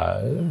 nice.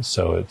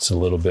 So it's a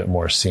little bit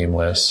more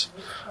seamless.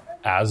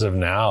 As of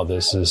now,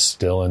 this is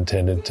still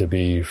intended to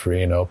be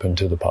free and open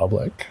to the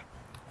public.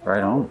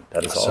 Right on.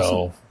 That is awesome.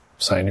 So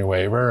sign your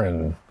waiver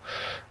and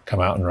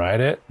come out and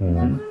ride it.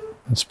 And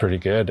it's pretty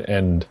good.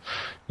 And,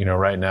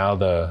 right now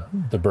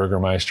the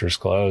Burgermeister's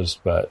closed,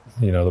 but,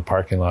 the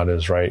parking lot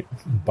is right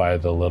by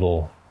the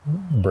little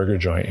burger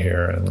joint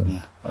here.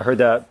 And I heard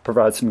that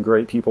provides some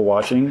great people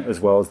watching as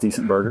well as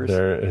decent burgers.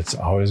 It's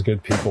always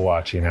good people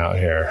watching out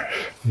here.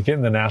 You get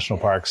in the national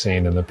park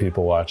scene and the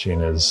people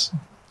watching is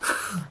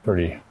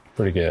pretty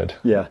good.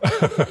 Yeah.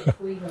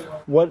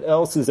 What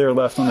else is there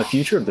left on the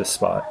future of this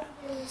spot?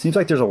 Seems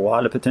like there's a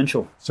lot of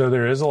potential. So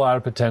there is a lot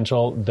of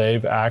potential.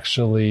 They've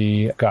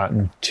actually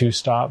gotten 2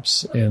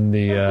 stops in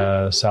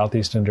the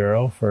Southeast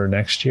Enduro for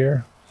next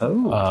year.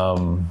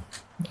 Oh.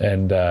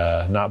 And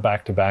not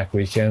back-to-back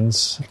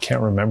weekends. I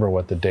can't remember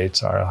what the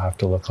dates are. I'll have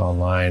to look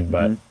online.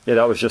 But yeah,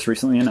 that was just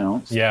recently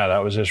announced. Yeah,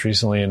 that was just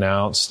recently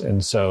announced.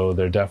 And so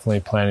they're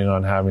definitely planning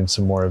on having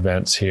some more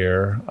events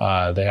here.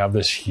 They have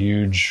this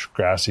huge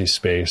grassy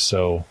space.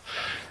 So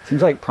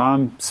seems like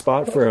prime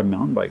spot for a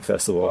mountain bike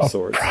festival of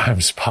sorts.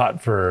 Prime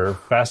spot for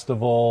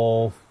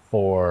festival,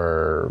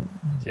 for,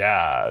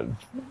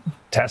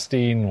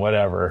 testing,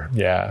 whatever.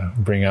 Yeah,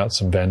 bring out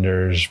some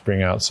vendors,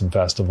 bring out some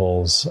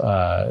festivals.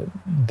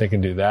 They can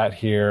do that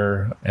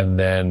here. And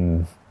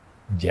then,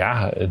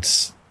 I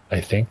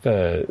think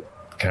the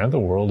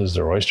world is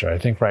their oyster. I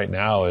think right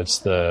now it's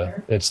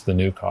the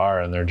new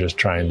car and they're just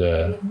trying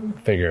to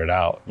figure it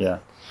out. Yeah.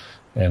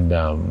 And,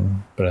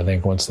 but I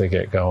think once they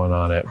get going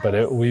on it,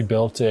 we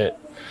built it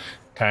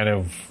kind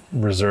of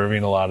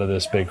reserving a lot of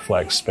this big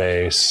flex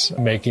space,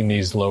 making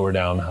these lower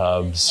down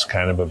hubs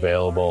kind of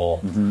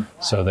available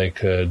so they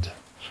could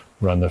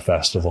run the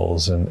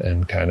festivals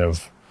and kind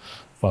of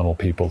funnel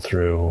people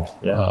through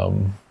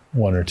 1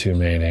 or 2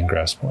 main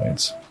ingress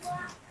points.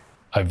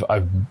 I've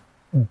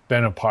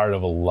been a part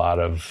of a lot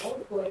of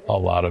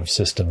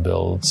system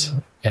builds,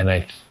 and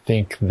I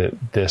think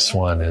that this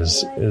one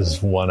is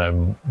one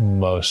I'm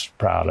most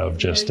proud of,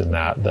 just in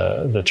that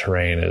the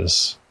terrain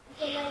is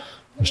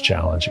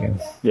challenging.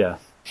 Yeah.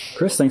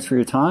 Chris, thanks for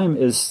your time.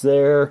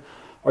 Are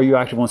you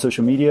active on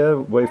social media?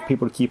 Way for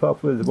people to keep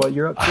up with what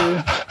you're up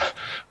to?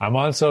 I'm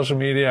on social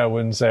media. I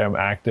wouldn't say I'm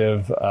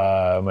active.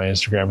 My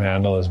Instagram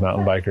handle is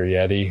Mountain Biker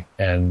Yeti,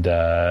 and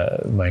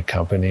my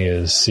company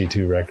is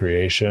C2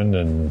 Recreation,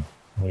 and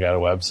we got a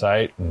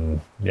website,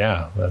 and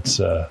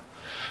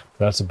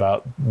that's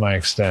about my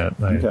extent.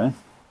 Okay.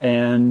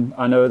 And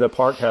I know the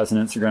park has an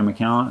Instagram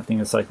account. I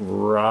think it's like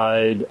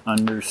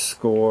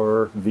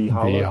ride_VHollow.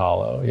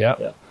 VHollow, yep.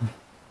 Yeah.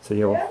 So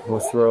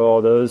we'll throw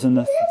all those in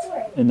the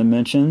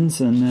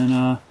mentions, and then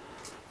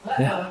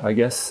I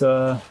guess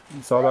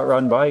it's all about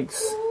riding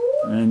bikes.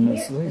 And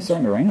it's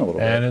starting to rain a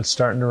little bit. And it's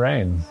starting to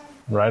rain,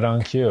 right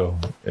on cue.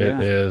 It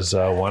is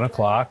 1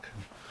 o'clock.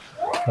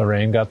 The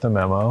rain got the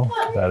memo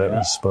that it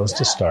was supposed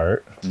to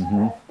start.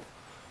 I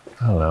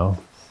don't know.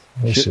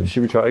 Should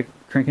we try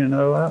cranking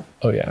another lap?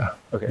 Oh yeah.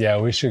 Okay.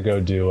 Yeah, we should go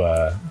do.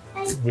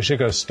 We should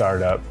go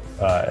start up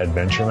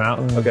Adventure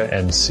Mountain. Okay.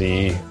 And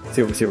see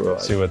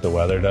what the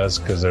weather does,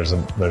 because there's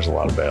a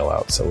lot of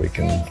bailouts, so we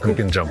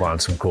can jump on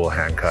some cool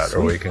hand cut,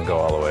 or we can go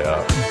all the way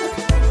up.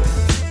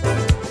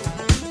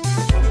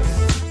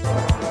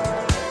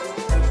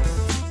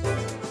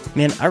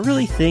 Man, I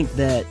really think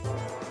that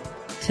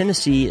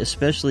Tennessee,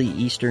 especially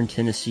eastern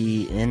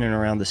Tennessee, in and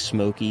around the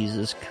Smokies,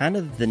 is kind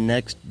of the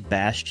next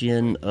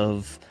bastion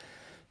of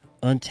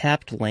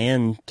untapped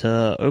land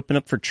to open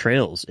up for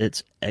trails.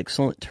 It's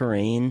excellent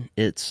terrain.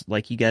 It's,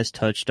 like you guys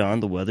touched on,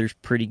 the weather's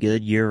pretty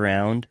good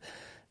year-round.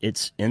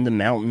 It's in the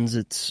mountains.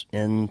 It's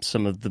in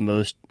some of the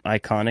most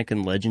iconic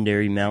and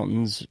legendary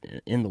mountains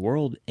in the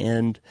world.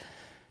 And,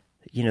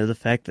 the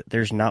fact that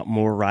there's not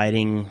more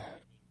riding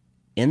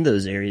in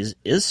those areas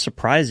is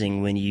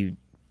surprising when you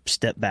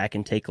step back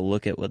and take a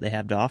look at what they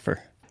have to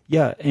offer.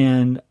 Yeah,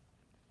 and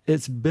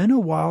it's been a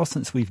while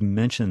since we've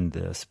mentioned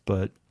this,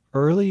 but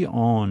early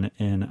on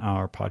in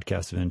our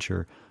podcast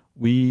venture,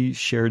 we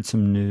shared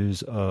some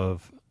news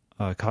of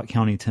Cott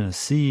County,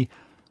 Tennessee,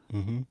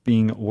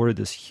 being awarded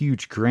this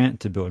huge grant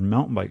to build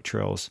mountain bike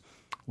trails.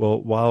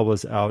 Well, while I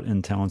was out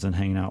in Townsend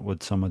hanging out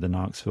with some of the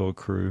Knoxville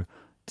crew,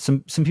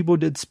 some people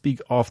did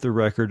speak off the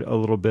record a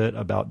little bit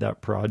about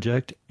that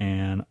project,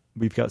 and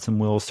we've got some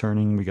wheels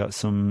turning. We got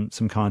some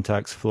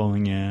contacts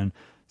flowing in,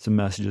 some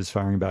messages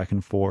firing back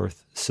and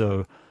forth.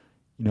 So,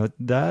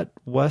 that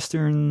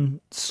western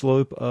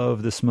slope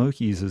of the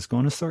Smokies is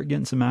going to start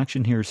getting some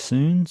action here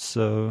soon.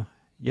 So,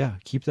 yeah,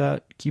 keep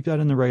that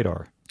in the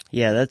radar.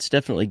 Yeah, that's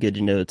definitely good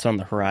to know. It's on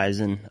the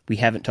horizon. We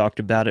haven't talked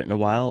about it in a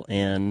while,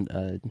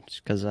 and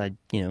because I,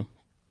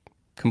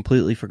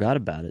 completely forgot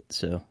about it.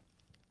 So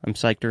I'm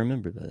psyched to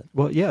remember that.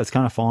 Well, yeah, it's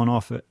kind of fallen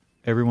off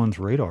everyone's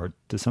radar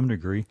to some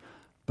degree.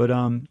 But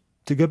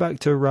to go back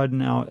to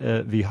riding out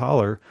at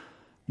VHollow,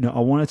 I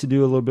wanted to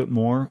do a little bit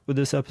more with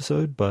this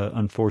episode, but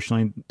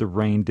unfortunately the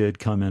rain did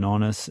come in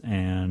on us,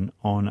 and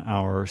on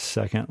our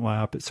second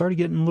lap, it started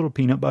getting a little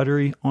peanut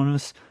buttery on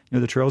us.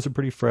 The trails are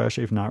pretty fresh.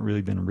 They've not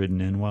really been ridden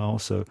in well,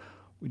 so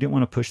we didn't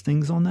want to push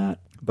things on that.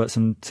 But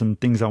some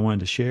things I wanted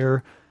to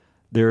share.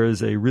 There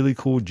is a really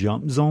cool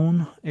jump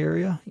zone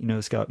area.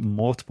 It's got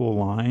multiple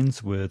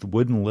lines with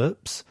wooden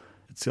lips.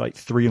 It's like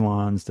 3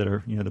 lines that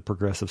are, the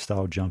progressive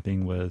style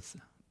jumping with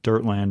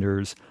dirt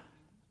landers.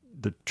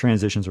 The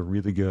transitions are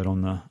really good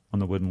on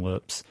the wooden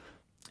lips.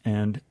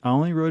 And I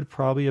only rode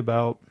probably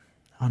about,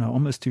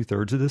 almost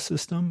 2/3 of this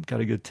system. Got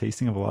a good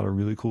tasting of a lot of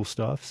really cool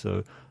stuff.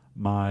 So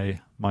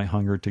my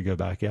hunger to go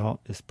back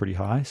out is pretty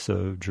high.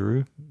 So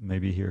Drew,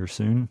 maybe here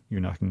soon,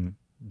 you're not going to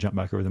jump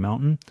back over the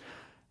mountain.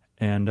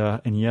 And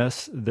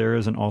yes, there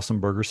is an awesome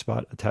burger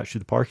spot attached to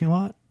the parking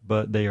lot,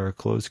 but they are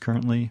closed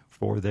currently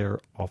for their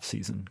off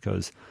season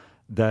because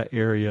that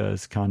area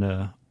is kind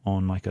of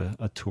on like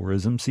a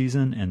tourism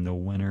season, and the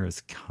winter is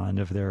kind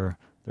of their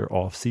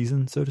off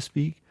season, so to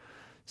speak.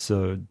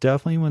 So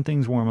definitely when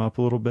things warm up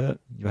a little bit,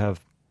 you have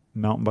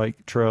mountain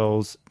bike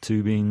trails,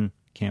 tubing,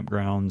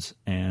 campgrounds,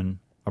 and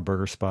a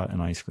burger spot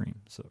and ice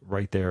cream. So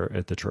right there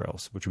at the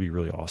trails, which would be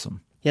really awesome.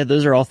 Yeah,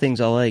 those are all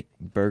things I like: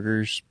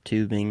 burgers,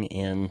 tubing,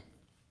 and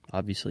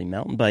obviously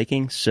mountain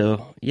biking.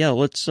 So yeah,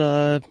 let's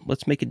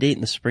make a date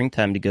in the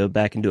springtime to go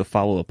back and do a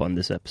follow-up on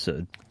this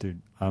episode. Dude,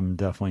 I'm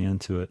definitely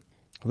into it.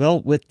 Well,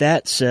 with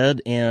that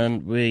said,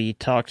 and we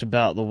talked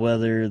about the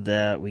weather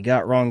that we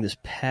got wrong this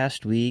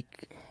past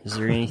week, is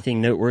there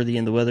anything noteworthy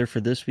in the weather for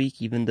this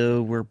week, even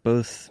though we're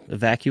both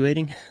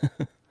evacuating?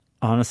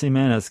 Honestly,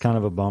 man, it's kind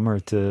of a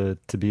bummer to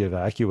be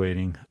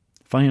evacuating.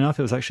 Funny enough,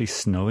 it was actually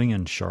snowing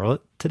in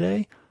Charlotte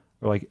today,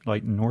 or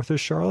like north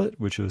of Charlotte,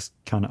 which was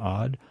kind of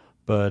odd.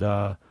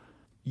 But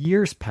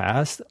years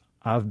past,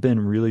 I've been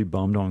really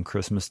bummed on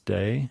Christmas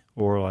Day,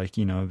 or like,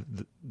 you know,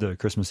 the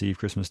Christmas Eve,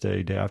 Christmas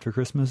Day, day after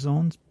Christmas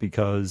zones,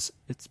 because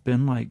it's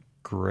been like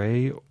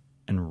gray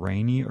and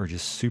rainy or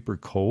just super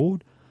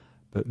cold.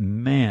 But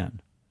man,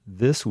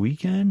 this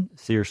weekend,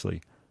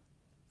 seriously,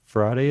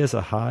 Friday is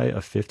a high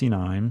of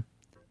 59.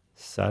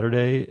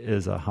 Saturday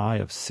is a high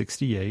of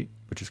 68,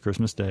 which is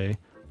Christmas Day.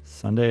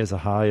 Sunday is a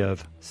high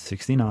of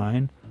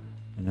 69.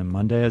 And then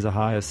Monday is a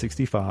high of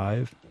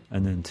 65.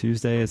 And then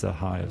Tuesday is a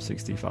high of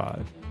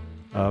 65.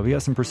 We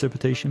got some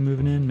precipitation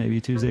moving in,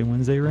 maybe Tuesday,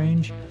 Wednesday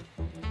range.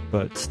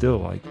 But still,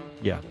 like,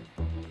 yeah.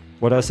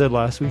 What I said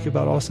last week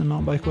about Austin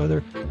mountain bike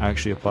weather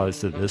actually applies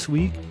to this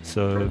week.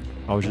 So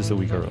I was just a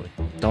week early.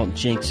 Don't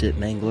jinx it,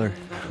 Mangler.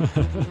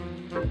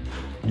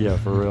 Yeah,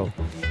 for real.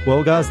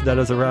 Well, guys, that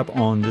is a wrap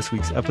on this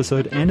week's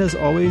episode. And as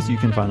always, you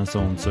can find us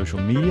on social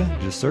media.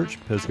 Just search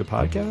Pisgah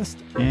Podcast.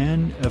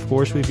 And, of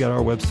course, we've got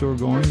our web store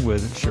going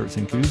with shirts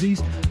and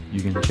koozies. You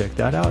can check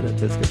that out at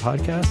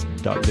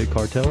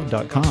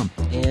pisgahpodcast.bigcartel.com.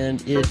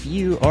 And if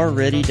you are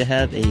ready to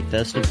have a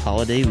festive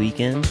holiday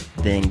weekend,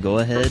 then go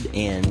ahead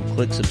and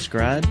click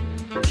subscribe,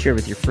 share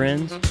with your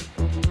friends,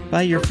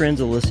 buy your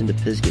friends a Listen to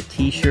Pisgah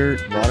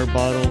t-shirt, water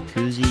bottle,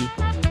 koozie,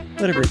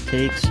 whatever it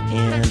takes.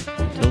 And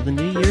until the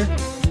new year,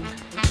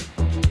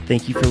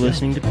 thank you for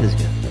listening to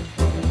Pisgah.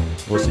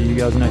 We'll see you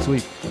guys next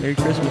week. Merry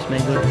Christmas,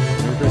 Mangler.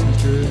 Merry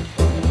Christmas, Drew.